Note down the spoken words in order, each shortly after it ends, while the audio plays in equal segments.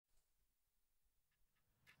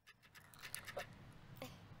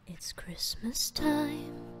It's Christmas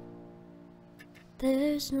time.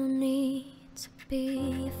 There's no need to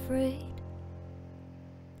be afraid.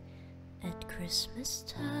 At Christmas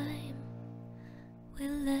time, we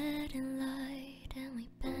let in light and we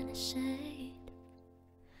banish shade.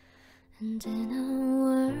 And in a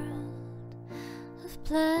world of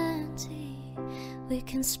plenty, we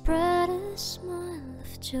can spread a smile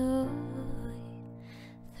of joy.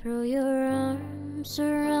 Throw your arms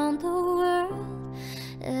around the world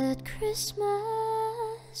at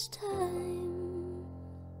Christmas time.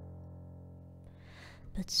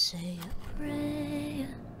 But say a prayer,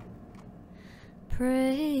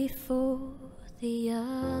 pray for the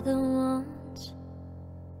other ones.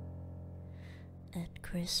 At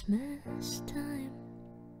Christmas time,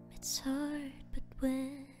 it's hard, but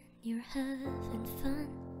when you're having fun,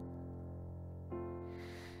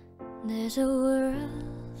 there's a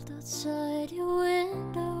world outside your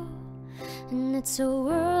window, and it's a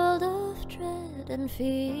world of dread and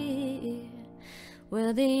fear,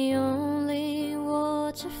 where the only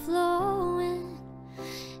water flowing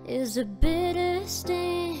is a bitter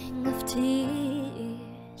sting of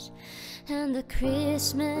tears. And the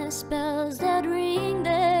Christmas bells that ring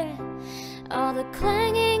there are the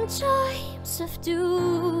clanging chimes of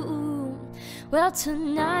doom. Well,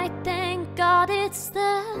 tonight, thank God it's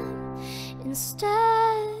them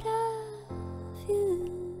instead of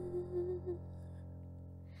you.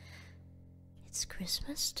 It's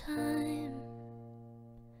Christmas time.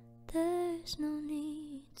 There's no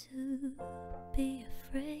need to be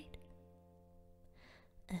afraid.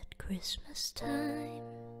 At Christmas time,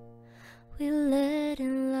 we let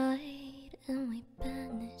in light and we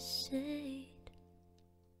banish shade.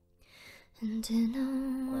 And in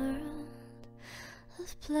a world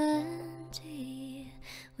of plenty,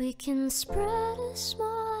 we can spread a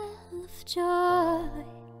smile of joy.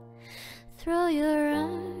 Throw your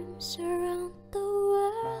arms around the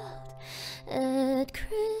world at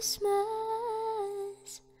Christmas.